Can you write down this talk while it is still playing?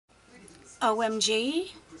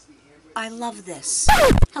OMG, I love this.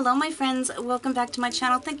 Hello my friends, welcome back to my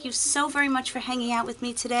channel. Thank you so very much for hanging out with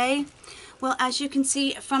me today. Well, as you can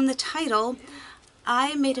see from the title,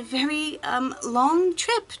 I made a very long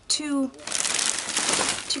trip to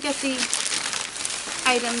get the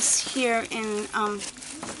items here in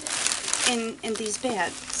these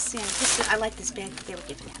bags. Yeah, I like this bag that they were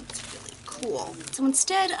giving out. It's really cool. So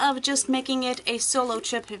instead of just making it a solo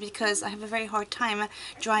trip, because I have a very hard time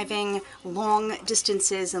driving long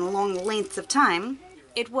distances and long lengths of time,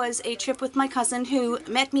 it was a trip with my cousin who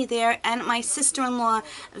met me there, and my sister-in-law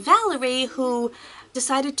Valerie, who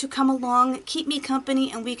decided to come along, keep me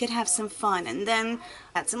company, and we could have some fun. And then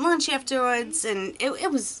had some lunch afterwards, and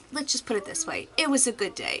it was, let's just put it this way, it was a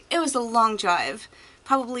good day. It was a long drive,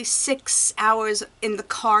 probably 6 hours in the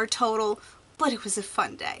car total, but it was a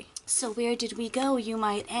fun day. So where did we go, you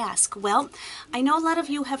might ask? Well, I know a lot of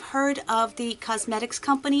you have heard of the cosmetics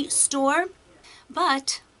company store,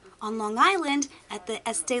 but on Long Island at the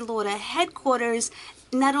Estee Lauder headquarters,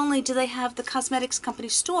 not only do they have the cosmetics company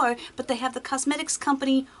store, but they have the cosmetics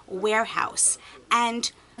company warehouse.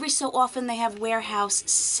 And every so often they have warehouse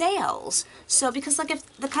sales. So because like if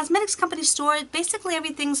the cosmetics company store, basically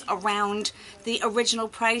everything's around the original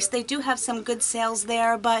price. They do have some good sales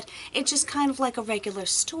there, but it's just kind of like a regular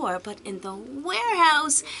store. But in the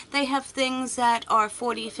warehouse, they have things that are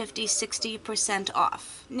 40, 50, 60%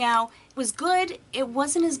 off. Now, it was good. It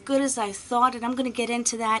wasn't as good as I thought, and I'm going to get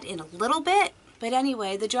into that in a little bit. But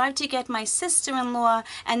anyway, the drive to get my sister-in-law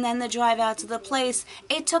and then the drive out to the place,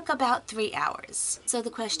 it took about 3 hours. So the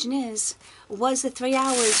question is, was the 3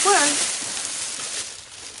 hours worth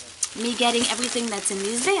me getting everything that's in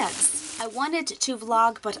these bags? I wanted to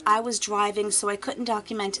vlog, but I was driving, so I couldn't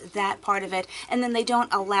document that part of it. And then they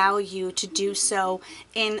don't allow you to do so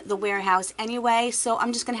in the warehouse anyway, so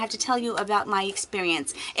I'm just going to have to tell you about my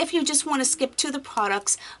experience. If you just want to skip to the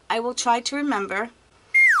products, I will try to remember.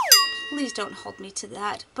 Please don't hold me to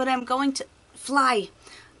that, but I'm going to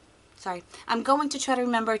I'm going to try to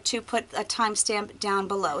remember to put a timestamp down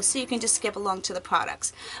below so you can just skip along to the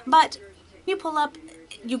products. But you pull up,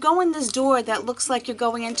 you go in this door that looks like you're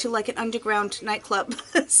going into like an underground nightclub.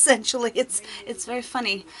 Essentially, it's very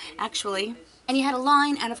funny actually. And you had a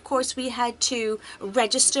line, and of course we had to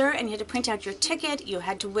register, and you had to print out your ticket, you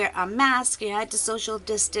had to wear a mask, you had to social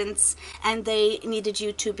distance, and they needed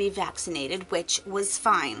you to be vaccinated, which was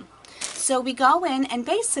fine. So we go in, and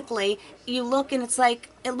basically you look, and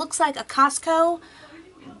it looks like a Costco,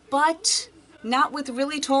 but not with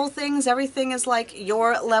really tall things. Everything is like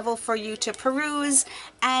your level for you to peruse,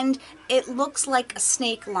 and it looks like a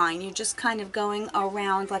snake line. You're just kind of going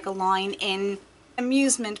around like a line in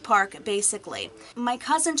amusement park, basically. My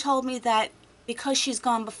cousin told me that because she's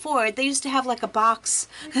gone before, they used to have like a box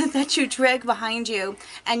that you drag behind you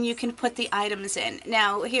and you can put the items in.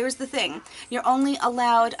 Now, here's the thing. You're only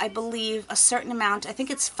allowed, I believe, a certain amount. I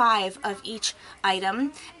think it's 5 of each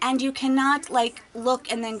item, and you cannot like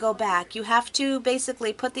look and then go back. You have to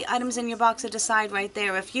basically put the items in your box and decide right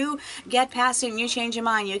there. If you get past it and you change your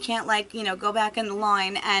mind, you can't like, you know, go back in the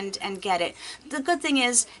line and get it. The good thing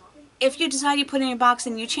is, if you decide you put it in your box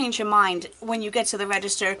and you change your mind when you get to the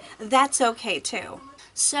register, that's okay too.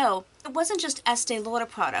 So, it wasn't just Estee Lauder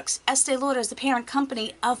products. Estee Lauder is the parent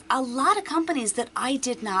company of a lot of companies that I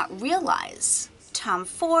did not realize. Tom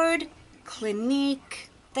Ford, Clinique,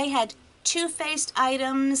 they had Too Faced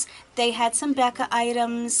items, they had some Becca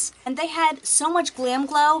items, and they had so much Glam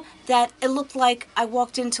Glow that it looked like I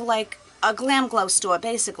walked into like a Glam Glow store,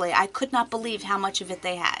 basically. I could not believe how much of it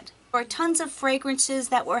they had. There were tons of fragrances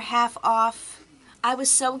that were half off. I was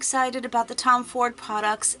so excited about the Tom Ford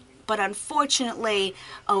products, but unfortunately,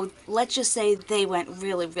 let's just say they went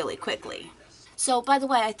really, really quickly. So, by the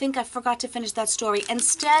way, I think I forgot to finish that story.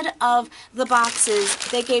 Instead of the boxes,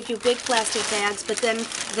 they gave you big plastic bags, but then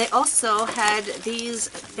they also had these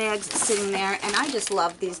bags sitting there, and I just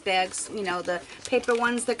love these bags, you know, the paper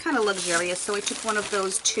ones. They're kind of luxurious, so I took one of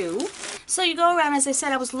those too. So you go around, as I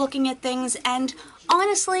said, I was looking at things, and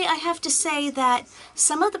honestly, I have to say that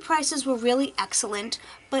some of the prices were really excellent,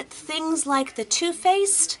 but things like the Too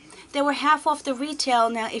Faced, they were half off the retail.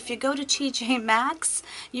 Now, if you go to TJ Maxx,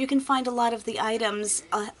 you can find a lot of the items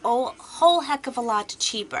a whole heck of a lot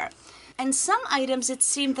cheaper. And some items, it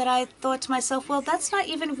seemed that I thought to myself, well, that's not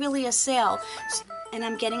even really a sale. And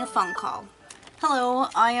I'm getting a phone call. Hello,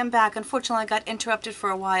 I am back. Unfortunately, I got interrupted for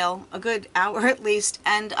a while, a good hour at least,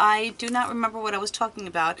 and I do not remember what I was talking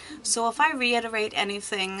about. So if I reiterate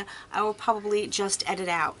anything, I will probably just edit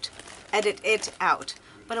it out.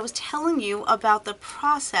 But I was telling you about the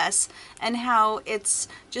process and how it's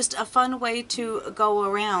just a fun way to go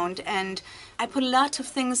around. And I put a lot of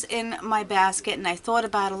things in my basket and I thought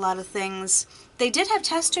about a lot of things. They did have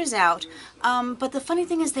testers out, but the funny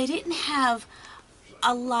thing is they didn't have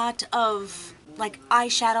a lot of like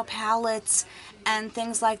eyeshadow palettes and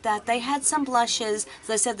things like that. They had some blushes.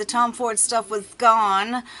 As I said, the Tom Ford stuff was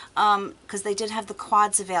gone because they did have the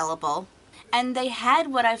quads available. And they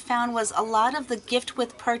had what I found was a lot of the gift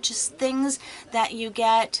with purchase things that you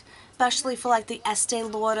get, especially for like the Estee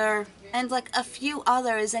Lauder and like a few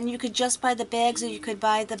others, and you could just buy the bags or you could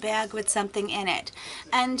buy the bag with something in it.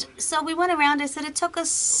 And so we went around. I said it took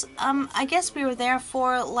us, I guess we were there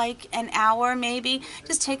for like an hour maybe,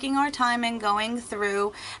 just taking our time and going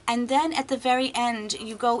through. And then at the very end,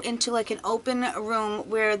 you go into like an open room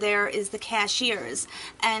where there is the cashiers,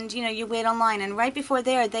 and you know, you wait online, and right before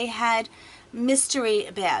there they had mystery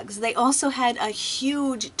bags. They also had a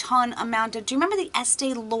huge ton amount of, do you remember the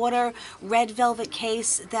Estee Lauder red velvet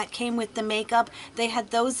case that came with the makeup? They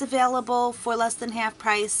had those available for less than half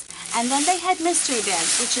price. And then they had mystery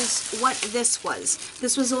bags, which is what this was.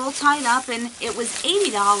 This was all tied up and it was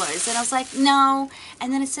 $80. And I was like, no.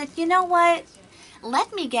 And then I said, you know what?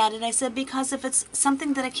 Let me get it. I said, because if it's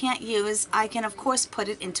something that I can't use, I can of course put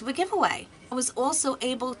it into a giveaway. I was also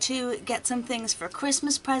able to get some things for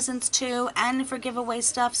Christmas presents too, and for giveaway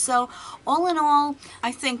stuff. So all in all,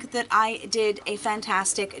 I think that I did a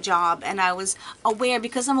fantastic job, and I was aware,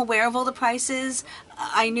 because I'm aware of all the prices,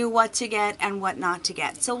 I knew what to get and what not to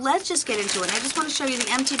get. So let's just get into it. I just want to show you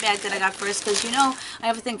the empty bag that I got first, because you know I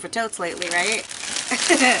have a thing for totes lately, right?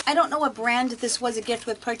 I don't know what brand this was, a gift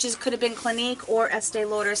with purchase. Could have been Clinique or Estee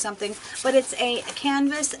Lauder or something, but it's a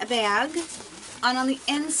canvas bag. And on the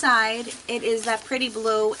inside, it is that pretty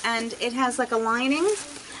blue, and it has like a lining,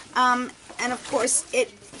 and of course it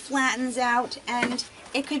flattens out, and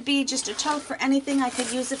it could be just a tote for anything. I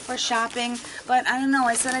could use it for shopping, but I don't know,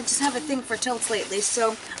 I said I just have a thing for totes lately,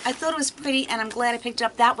 so I thought it was pretty, and I'm glad I picked it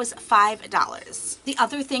up. That was $5. The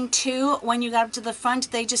other thing too, when you got up to the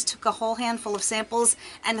front, they just took a whole handful of samples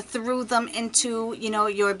and threw them into, you know,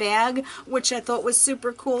 your bag, which I thought was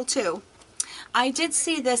super cool too. I did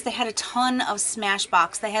see this. They had a ton of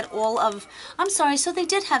Smashbox. They had all of, I'm sorry, so they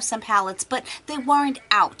did have some palettes, but they weren't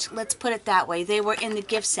out. Let's put it that way. They were in the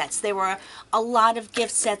gift sets. There were a lot of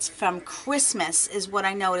gift sets from Christmas is what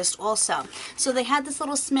I noticed also. So they had this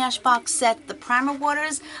little Smashbox set, the primer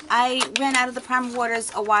waters. I ran out of the primer waters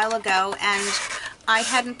a while ago, and I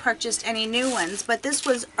hadn't purchased any new ones, but this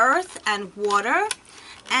was earth and water.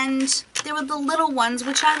 And there were the little ones,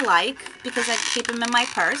 which I like because I keep them in my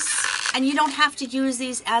purse. And you don't have to use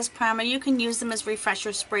these as primer. You can use them as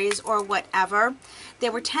refresher sprays or whatever. They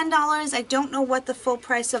were $10. I don't know what the full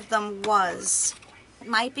price of them was. It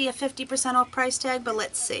might be a 50% off price tag, but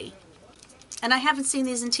let's see. And I haven't seen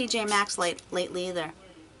these in TJ Maxx lately either.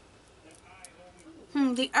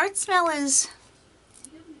 The earth smell is,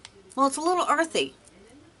 well, it's a little earthy.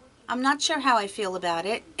 I'm not sure how I feel about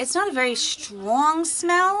it. It's not a very strong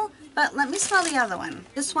smell, but let me smell the other one.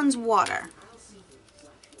 This one's water.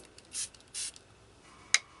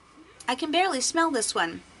 I can barely smell this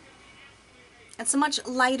one. It's a much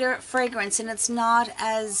lighter fragrance, and it's not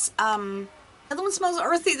as, the other one smells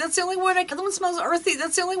earthy. That's the only word the other one smells earthy.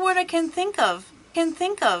 That's the only word I can think of.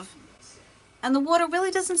 And the water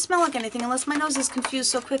really doesn't smell like anything unless my nose is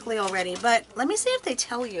confused so quickly already. But let me see if they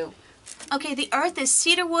tell you. Okay, the earth is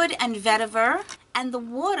cedarwood and vetiver, and the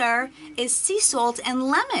water is sea salt and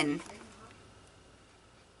lemon.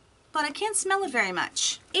 But I can't smell it very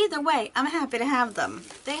much. Either way, I'm happy to have them.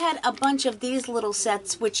 They had a bunch of these little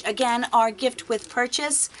sets, which again are gift with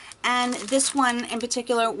purchase, and this one in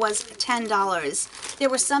particular was $10. There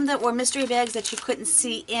were some that were mystery bags that you couldn't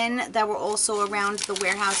see in that were also around the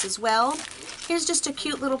warehouse as well. Here's just a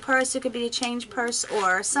cute little purse. It could be a change purse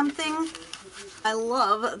or something. I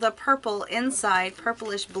love the purple inside,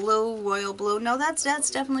 purplish blue, royal blue. No, that's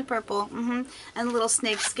definitely purple. And a little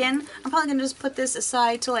snake skin. I'm probably going to just put this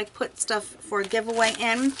aside to like put stuff for a giveaway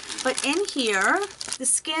in. But in here, the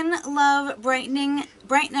Skin Love Brighten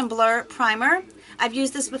and Blur Primer. I've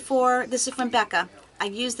used this before. This is from Becca. I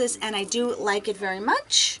use this and I do like it very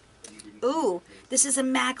much. Ooh, this is a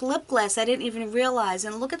MAC lip gloss. I didn't even realize.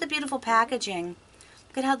 And look at the beautiful packaging.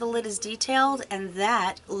 Look at how the lid is detailed, and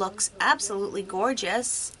that looks absolutely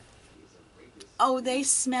gorgeous. Oh, they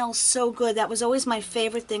smell so good. That was always my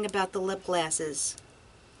favorite thing about the lip glasses.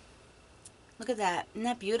 Look at that. Isn't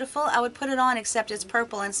that beautiful? I would put it on, except it's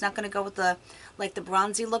purple and it's not going to go with the like the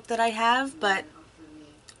bronzy look that I have, but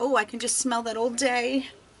oh, I can just smell that all day.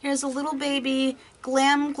 Here's a little baby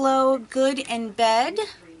Glam Glow Good in Bed.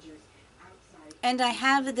 And I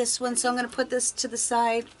have this one, so I'm going to put this to the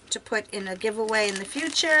side to put in a giveaway in the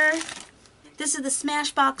future. This is the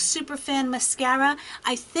Smashbox Superfan Mascara.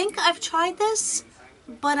 I think I've tried this,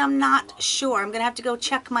 but I'm not sure. I'm going to have to go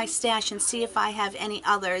check my stash and see if I have any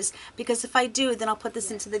others, because if I do, then I'll put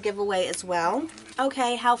this into the giveaway as well.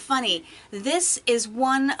 Okay, how funny. This is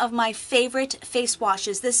one of my favorite face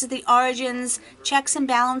washes. This is the Origins Checks and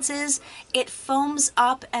Balances. It foams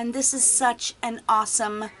up, and this is such an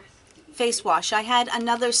awesome face wash. I had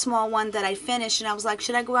another small one that I finished, and I was like,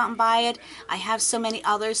 should I go out and buy it? I have so many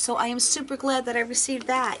others, so I am super glad that I received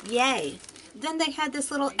that. Yay! Then they had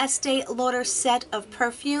this little Estee Lauder set of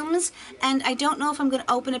perfumes, and I don't know if I'm going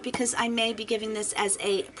to open it because I may be giving this as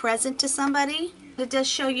a present to somebody. It does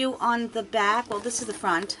show you on the back, well, this is the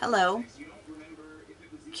front, hello.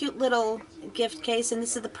 Cute little gift case, and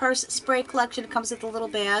this is the purse spray collection. It comes with a little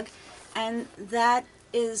bag, and that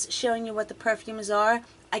is showing you what the perfumes are.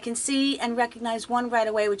 I can see and recognize one right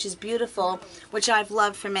away, which is beautiful, which I've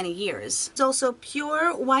loved for many years. It's also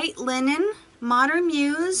Pure White Linen, Modern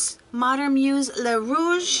Muse Le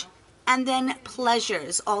Rouge, and then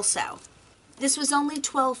Pleasures also. This was only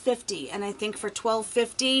 $12.50, and I think for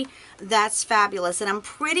 $12.50, that's fabulous. And I'm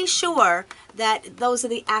pretty sure that those are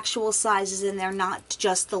the actual sizes and they're not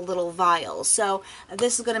just the little vials. So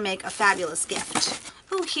this is going to make a fabulous gift.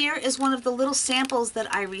 Oh, here is one of the little samples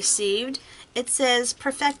that I received. It says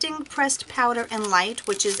Perfecting Pressed Powder and Light,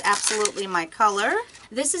 which is absolutely my color.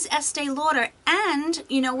 This is Estee Lauder, and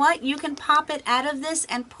you know what? You can pop it out of this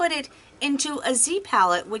and put it into a Z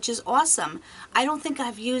palette, which is awesome. I don't think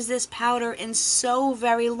I've used this powder in so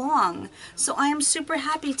very long, so I am super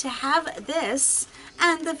happy to have this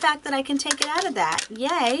and the fact that I can take it out of that.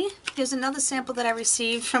 Yay! Here's another sample that I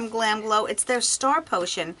received from Glam Glow. It's their Star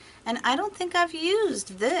Potion, and I don't think I've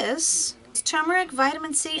used this. It's turmeric,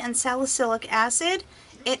 vitamin C, and salicylic acid.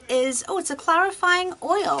 It is, oh, it's a clarifying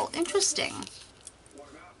oil. Interesting.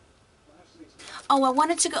 Oh, I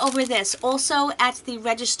wanted to go over this. Also at the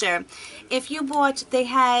register, if you bought, they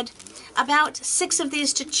had about 6 of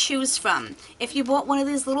these to choose from. If you bought one of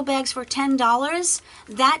these little bags for $10,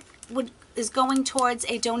 that is going towards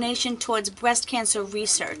a donation towards breast cancer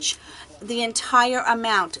research. The entire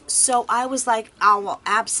amount. So I was like, I will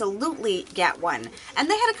absolutely get one. And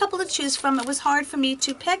they had a couple to choose from. It was hard for me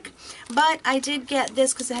to pick, but I did get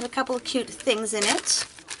this because it had a couple of cute things in it.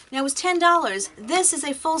 Now it was $10. This is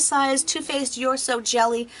a full-size Too Faced You're So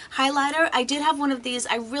Jelly highlighter. I did have one of these.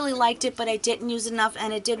 I really liked it, but I didn't use enough,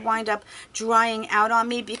 and it did wind up drying out on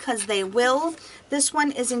me because they will. This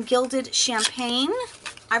one is in Gilded Champagne.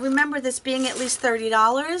 I remember this being at least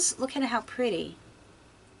 $30. Look at how pretty.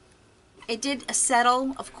 It did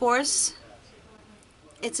settle, of course.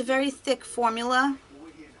 It's a very thick formula.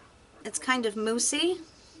 It's kind of moussey.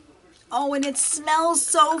 Oh, and it smells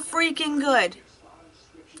so freaking good.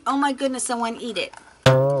 Oh my goodness, I want to eat it.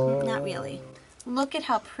 Not really. Look at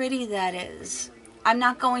how pretty that is. I'm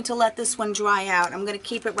not going to let this one dry out. I'm going to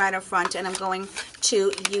keep it right up front, and I'm going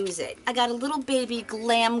to use it. I got a little baby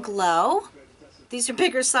Glam Glow. These are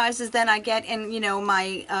bigger sizes than I get in, you know,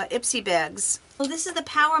 my Ipsy bags. So this is the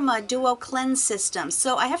Power Mud Duo Cleanse System.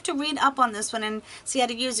 So I have to read up on this one and see how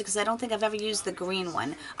to use it because I don't think I've ever used the green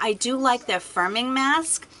one. I do like their firming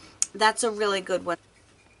mask. That's a really good one.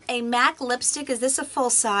 A MAC lipstick. Is this a full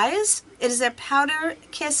size? It is a Powder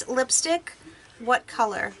Kiss lipstick. What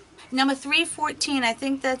color? Number 314. I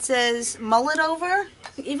think that says mullet over.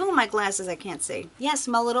 Even with my glasses I can't see. Yes,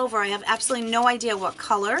 mullet over. I have absolutely no idea what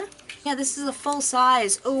color. Yeah, this is a full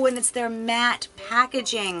size. Oh, and it's their matte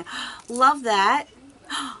packaging. Love that.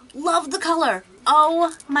 Love the color.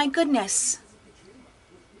 Oh my goodness.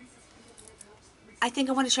 I think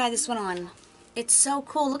I want to try this one on. It's so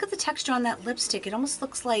cool. Look at the texture on that lipstick. It almost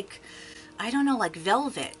looks like, I don't know, like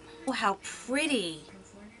velvet. Oh, how pretty.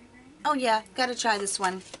 Oh yeah, gotta try this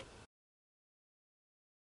one.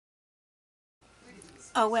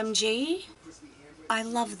 OMG. I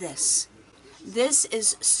love this. This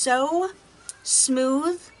is so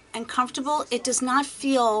smooth and comfortable. It does not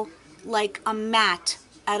feel like a matte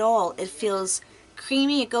at all. It feels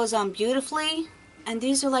creamy. It goes on beautifully. And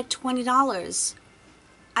these are like $20.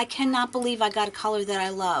 I cannot believe I got a color that I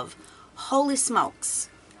love. Holy smokes.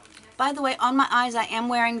 By the way, on my eyes, I am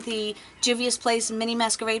wearing the Juvia's Place Mini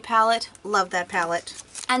Masquerade palette. Love that palette.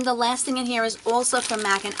 And the last thing in here is also from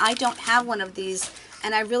MAC, and I don't have one of these,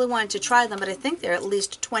 and I really wanted to try them, but I think they're at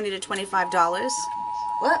least $20 to $25.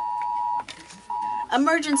 What?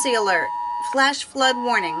 Emergency alert. Flash flood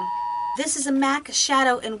warning. This is a MAC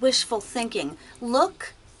Shadow and Wishful Thinking.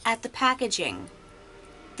 Look at the packaging.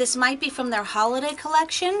 This might be from their holiday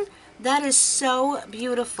collection. That is so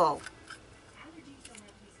beautiful.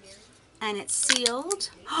 And it's sealed.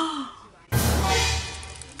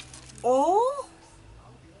 Oh!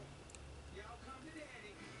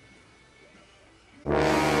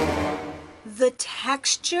 The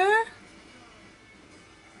texture,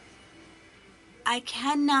 I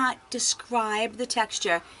cannot describe the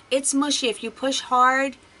texture. It's mushy. If you push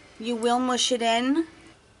hard, you will mush it in.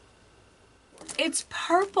 It's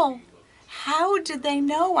purple. How did they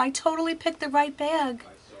know? I totally picked the right bag.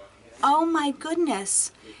 Oh my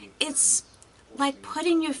goodness. It's like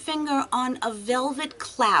putting your finger on a velvet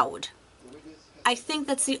cloud. I think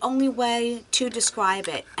that's the only way to describe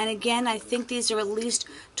it. And again, I think these are at least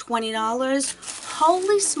 $20.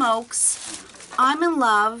 Holy smokes. I'm in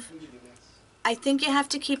love. I think you have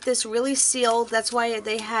to keep this really sealed. That's why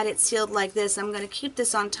they had it sealed like this. I'm going to keep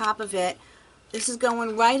this on top of it. This is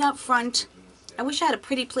going right up front. I wish I had a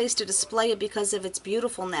pretty place to display it because of its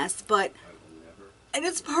beautifulness, and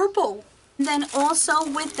it's purple. And then also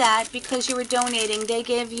with that, because you were donating, they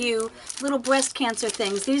gave you little breast cancer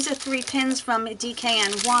things. These are 3 pins from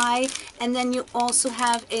DKNY, and then you also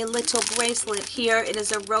have a little bracelet here. It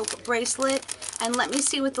is a rope bracelet, and let me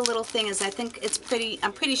see what the little thing is. I think it's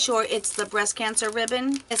I'm pretty sure it's the breast cancer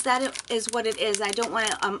ribbon. Yes, that is what it is. I don't want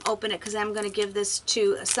to open it because I'm going to give this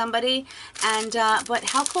to somebody, and but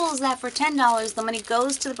how cool is that? For $10, the money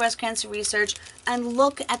goes to the breast cancer research, and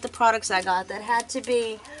look at the products I got. That had to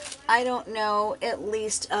be, I don't know, at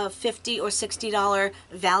least a $50 or $60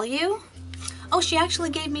 value. Oh, she actually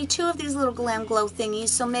gave me 2 of these little Glam Glow thingies,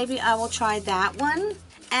 so maybe I will try that one.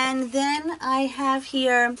 And then I have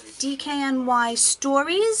here DKNY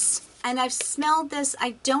Stories, and I've smelled this.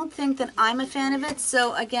 I don't think that I'm a fan of it,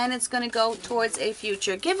 so again, it's going to go towards a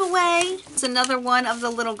future giveaway. It's another one of the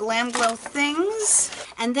little Glam Glow things.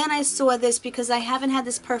 And then I saw this because I haven't had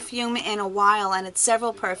this perfume in a while, and it's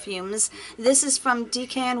several perfumes. This is from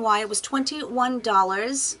DKNY. It was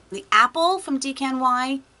 $21. The apple from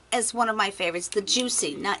DKNY is one of my favorites. The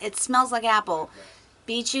Juicy. Now, it smells like apple.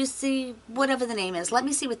 Be Juicy, whatever the name is. Let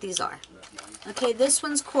me see what these are. Okay, this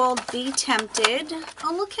one's called Be Tempted.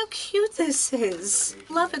 Oh, look how cute this is.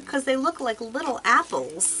 Love it because they look like little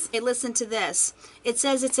apples. Hey, listen to this. It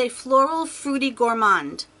says it's a floral fruity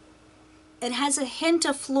gourmand. It has a hint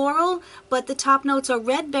of floral, but the top notes are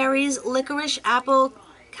red berries, licorice, apple,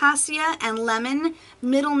 cassia, and lemon.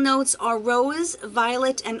 Middle notes are rose,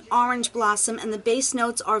 violet, and orange blossom, and the base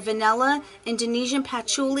notes are vanilla, Indonesian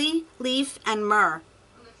patchouli, leaf, and myrrh.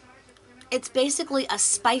 It's basically a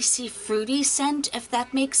spicy, fruity scent, if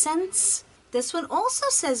that makes sense. This one also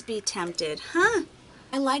says Be Tempted, huh?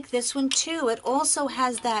 I like this one too. It also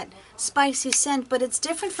has that spicy scent, but it's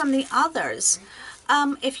different from the others.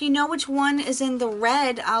 If you know which one is in the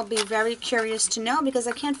red, I'll be very curious to know because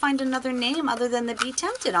I can't find another name other than the Be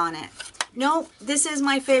Tempted on it. No, this is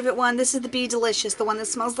my favorite one. This is the Be Delicious, the one that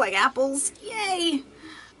smells like apples. Yay!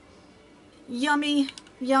 Yummy,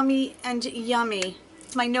 yummy, and yummy.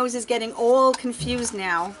 My nose is getting all confused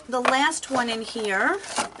now. The last one in here.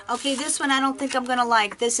 Okay, this one I don't think I'm going to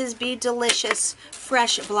like. This is Be Delicious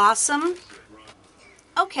Fresh Blossom.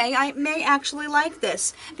 Okay, I may actually like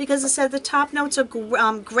this because it said the top notes are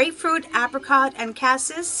grapefruit, apricot, and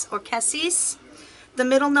cassis or cassis. The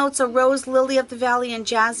middle notes are rose, lily of the valley, and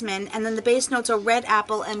jasmine, and then the base notes are red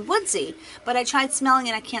apple and woodsy. But I tried smelling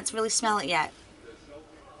it, I can't really smell it yet.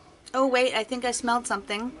 Oh wait, I think I smelled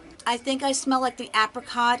something. I think I smell like the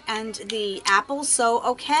apricot and the apple, so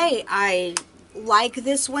okay, I like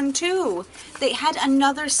this one too. They had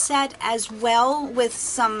another set as well with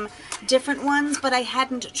some different ones, but I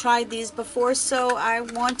hadn't tried these before, so I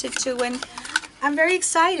wanted to, and I'm very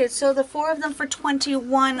excited. So the 4 of them for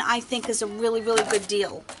 $21 I think is a really, really good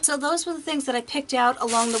deal. So those were the things that I picked out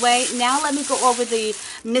along the way. Now let me go over the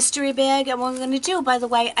mystery bag and what I'm going to do. By the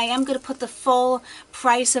way, I am going to put the full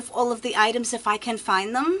price of all of the items if I can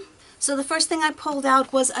find them. So the first thing I pulled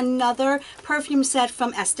out was another perfume set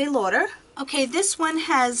from Estee Lauder. Okay, this one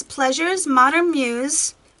has Pleasures, Modern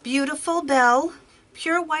Muse, Beautiful Belle,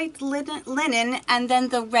 Pure White Linen, and then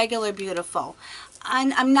the regular Beautiful.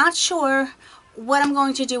 And I'm not sure what I'm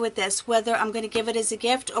going to do with this, whether I'm going to give it as a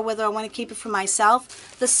gift or whether I want to keep it for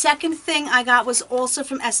myself. The second thing I got was also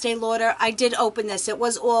from Estee Lauder. I did open this. It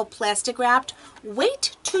was all plastic wrapped.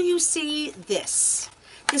 Wait till you see this.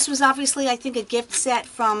 This was obviously, I think, a gift set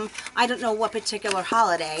from, I don't know what particular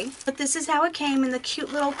holiday. But this is how it came in the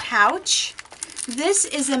cute little pouch. This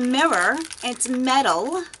is a mirror. It's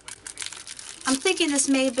metal. I'm thinking this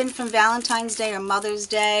may have been from Valentine's Day or Mother's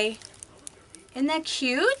Day. Isn't that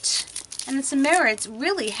cute? And it's a mirror. It's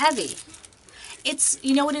really heavy. It's,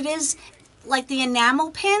 you know what it is? Like the enamel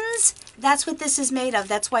pins? That's what this is made of.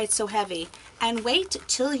 That's why it's so heavy. And wait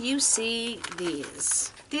till you see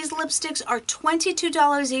these. These lipsticks are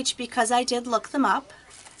 $22 each because I did look them up.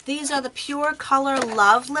 These are the Pure Color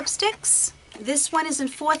Love lipsticks. This one is in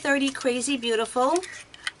 430 Crazy Beautiful.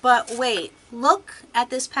 But wait, look at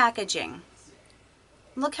this packaging.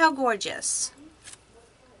 Look how gorgeous.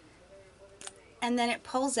 And then it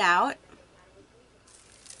pulls out.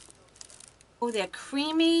 Oh, they're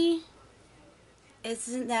creamy.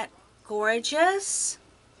 Isn't that gorgeous?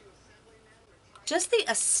 Just the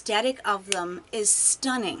aesthetic of them is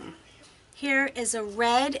stunning. Here is a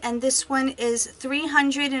red, and this one is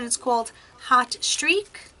 300, and it's called Hot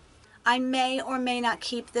Streak. I may or may not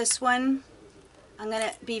keep this one. I'm going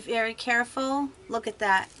to be very careful. Look at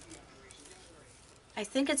that. I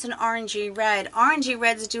think it's an orangey red. Orangey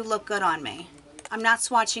reds do look good on me. I'm not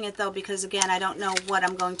swatching it though because again I don't know what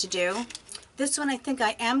I'm going to do. This one I think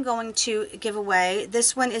I am going to give away.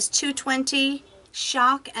 This one is 220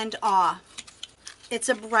 Shock and Awe. It's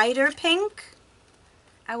a brighter pink.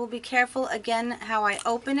 I will be careful again how I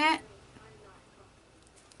open it.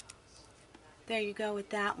 There you go with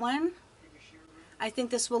that one. I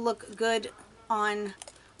think this will look good on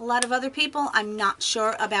a lot of other people. I'm not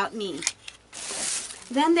sure about me.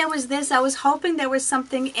 Then there was this. I was hoping there was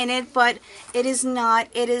something in it, but it is not.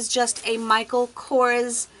 It is just a Michael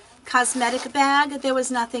Kors cosmetic bag. There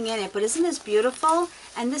was nothing in it, but isn't this beautiful?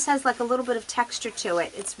 And this has like a little bit of texture to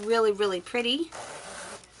it. It's really, really pretty.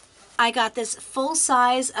 I got this full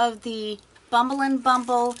size of the Bumble and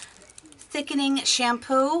Bumble thickening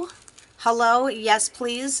shampoo. Hello, yes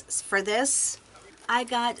please, for this. I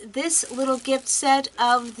got this little gift set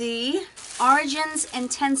of the Origins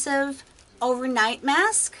Intensive Overnight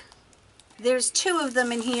Mask. There's 2 of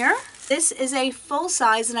them in here. This is a full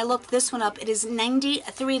size, and I looked this one up. It is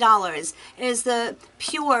 $93. It is the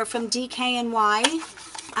Pure from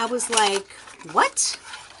DKNY. I was like, what?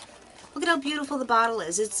 Look at how beautiful the bottle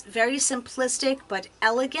is. It's very simplistic but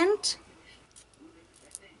elegant.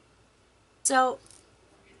 So,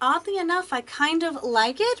 oddly enough, I kind of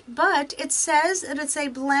like it, but it says that it's a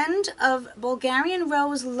blend of Bulgarian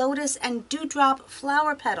rose, lotus, and dewdrop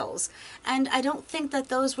flower petals. And I don't think that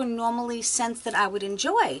those were normally scents that I would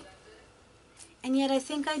enjoy. And yet I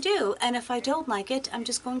think I do. And if I don't like it, I'm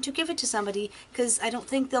just going to give it to somebody because I don't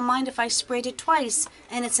think they'll mind if I sprayed it twice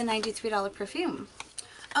and it's a $93 perfume.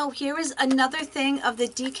 Oh, here is another thing of the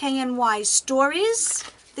DKNY Stories.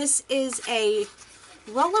 This is a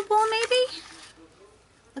rollerball maybe?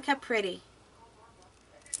 Look how pretty.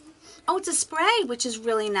 Oh, it's a spray, which is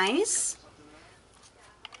really nice.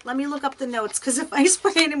 Let me look up the notes, because if I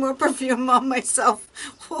spray any more perfume on myself.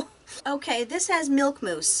 Okay, this has milk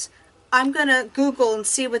mousse. I'm going to Google and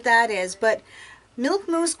see what that is. But milk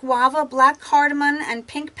mousse, guava, black cardamom, and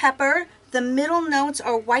pink pepper. The middle notes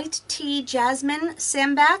are white tea, jasmine,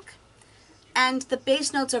 sambac. And the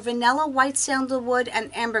base notes are vanilla, white sandalwood,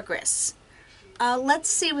 and ambergris. Let's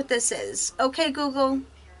see what this is. Okay, Google.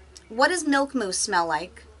 What does milk mousse smell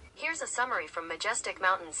like? Here's a summary from Majestic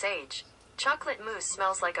Mountain Sage. Chocolate mousse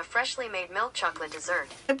smells like a freshly made milk chocolate dessert.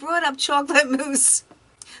 I brought up chocolate mousse.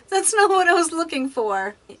 That's not what I was looking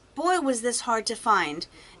for. Boy, was this hard to find.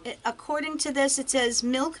 According to this, it says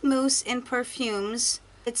milk mousse in perfumes.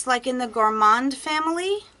 It's like in the Gourmand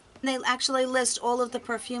family. They actually list all of the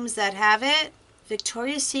perfumes that have it.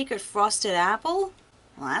 Victoria's Secret Frosted Apple?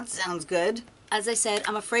 Well, that sounds good. As I said,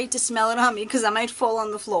 I'm afraid to smell it on me because I might fall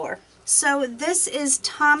on the floor. So this is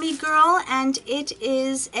Tommy Girl, and it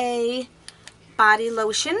is a body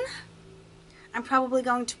lotion. I'm probably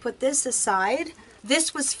going to put this aside.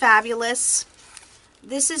 This was fabulous.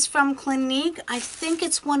 This is from Clinique. I think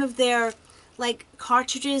it's one of their like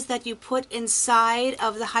cartridges that you put inside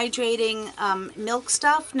of the hydrating milk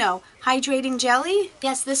stuff. No, hydrating jelly.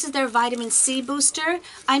 Yes, this is their vitamin C booster.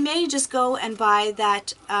 I may just go and buy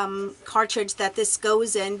that cartridge that this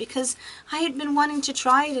goes in because I had been wanting to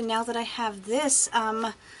try it, and now that I have this,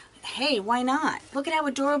 hey, why not? Look at how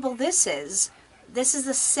adorable this is. This is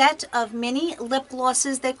a set of mini lip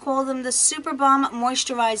glosses. They call them the Super Balm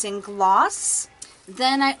Moisturizing Gloss.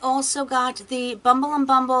 Then I also got the Bumble and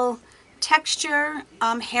Bumble Texture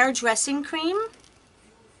hair dressing cream.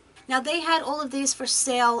 Now they had all of these for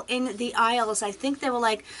sale in the aisles. I think they were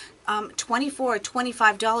like $24 or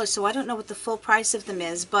 $25, so I don't know what the full price of them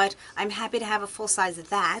is, but I'm happy to have a full size of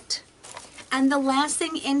that. And the last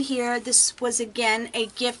thing in here, this was again a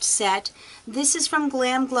gift set. This is from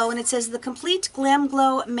Glam Glow, and it says the complete Glam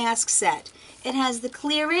Glow mask set. It has the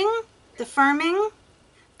clearing, the firming,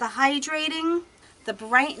 the hydrating, the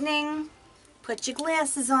brightening, put your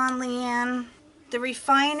glasses on, Leann, the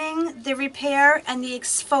refining, the repair, and the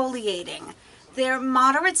exfoliating. They're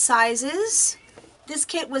moderate sizes. This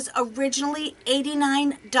kit was originally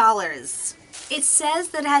 $89. It says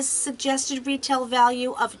that it has a suggested retail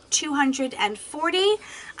value of $240.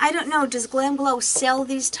 I don't know, does Glam Glow sell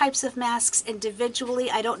these types of masks individually?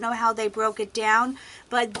 I don't know how they broke it down,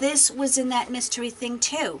 But this was in that mystery thing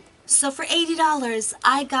too. So for $80,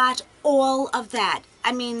 I got all of that.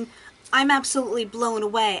 I mean, I'm absolutely blown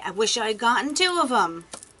away. I wish I had gotten 2 of them.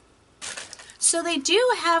 So they do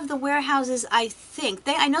have the warehouses, I think.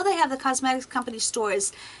 I know they have the cosmetics company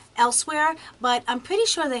stores elsewhere, but I'm pretty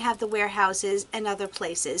sure they have the warehouses and other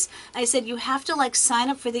places. I said you have to like sign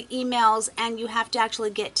up for the emails and you have to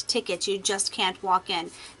actually get tickets. You just can't walk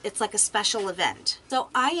in. It's like a special event. So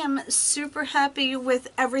I am super happy with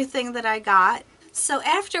everything that I got. So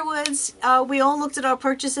afterwards, we all looked at our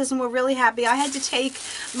purchases and were really happy. I had to take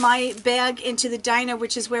my bag into the diner,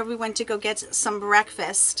 which is where we went to go get some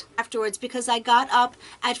breakfast afterwards, because I got up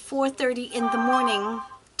at 4:30 in the morning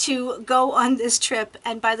to go on this trip,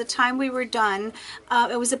 and by the time we were done,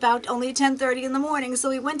 it was about only 10:30 in the morning. So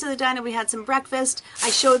we went to the diner, we had some breakfast, I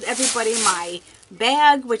showed everybody my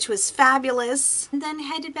bag, which was fabulous, and then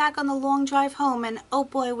headed back on the long drive home, and oh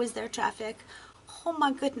boy was there traffic. Oh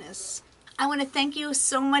my goodness. I want to thank you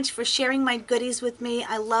so much for sharing my goodies with me.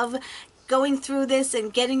 I love going through this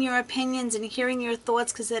and getting your opinions and hearing your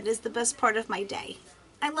thoughts, because that is the best part of my day.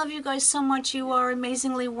 I love you guys so much. You are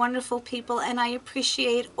amazingly wonderful people, and I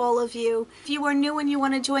appreciate all of you. If you are new and you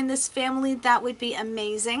want to join this family, that would be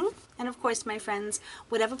amazing. And of course, my friends,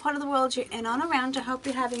 whatever part of the world you're in on around, I hope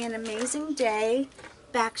you're having an amazing day.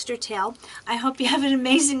 Baxter Tale. I hope you have an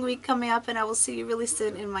amazing week coming up, and I will see you really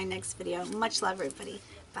soon in my next video. Much love, everybody.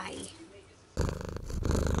 Bye.